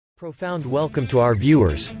Profound welcome to our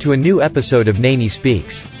viewers, to a new episode of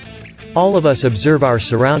nainispeaks. All of us observe our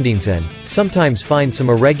surroundings and, sometimes find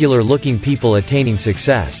some irregular-looking people attaining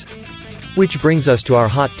success. Which brings us to our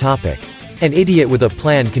hot topic. An idiot with a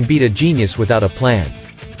plan can beat a genius without a plan.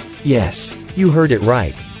 Yes, you heard it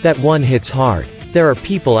right. That one hits hard. There are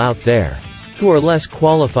people out there who are less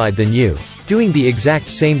qualified than you, doing the exact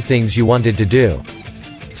same things you wanted to do,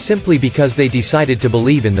 simply because they decided to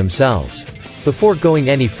believe in themselves. Before going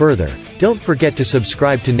any further, don't forget to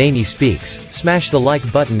subscribe to nainispeaks, smash the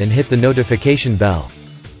like button and hit the notification bell.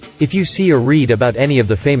 If you see or read about any of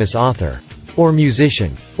the famous author, or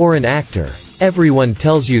musician, or an actor, everyone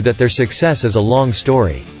tells you that their success is a long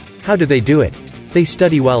story. How do they do it? They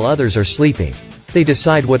study while others are sleeping. They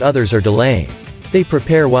decide what others are delaying. They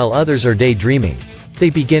prepare while others are daydreaming.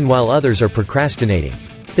 They begin while others are procrastinating.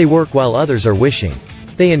 They work while others are wishing.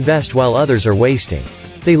 They invest while others are wasting.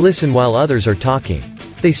 They listen while others are talking.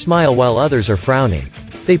 They smile while others are frowning.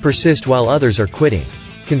 They persist while others are quitting.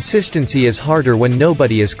 Consistency is harder when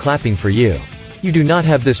nobody is clapping for you. You do not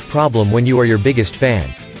have this problem when you are your biggest fan.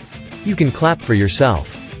 You can clap for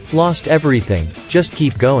yourself. Lost everything, just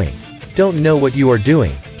keep going. Don't know what you are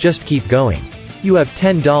doing, just keep going. You have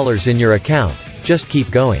 $10 in your account, just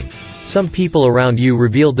keep going. Some people around you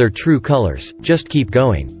revealed their true colors, just keep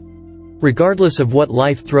going. Regardless of what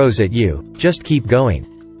life throws at you, just keep going.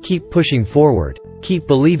 Keep pushing forward. Keep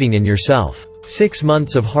believing in yourself. 6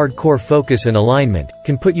 months of hardcore focus and alignment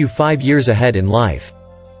can put you 5 years ahead in life.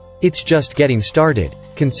 It's just getting started.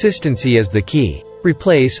 Consistency is the key.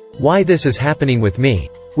 Replace, "Why this is happening with me,"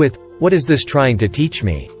 with, "What is this trying to teach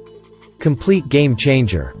me?" Complete game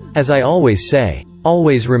changer. As I always say,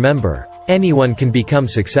 always remember, anyone can become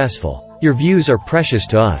successful. Your views are precious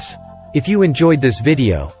to us. If you enjoyed this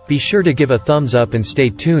video, be sure to give a thumbs up and stay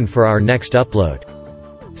tuned for our next upload.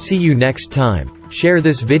 See you next time. Share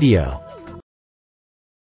this video.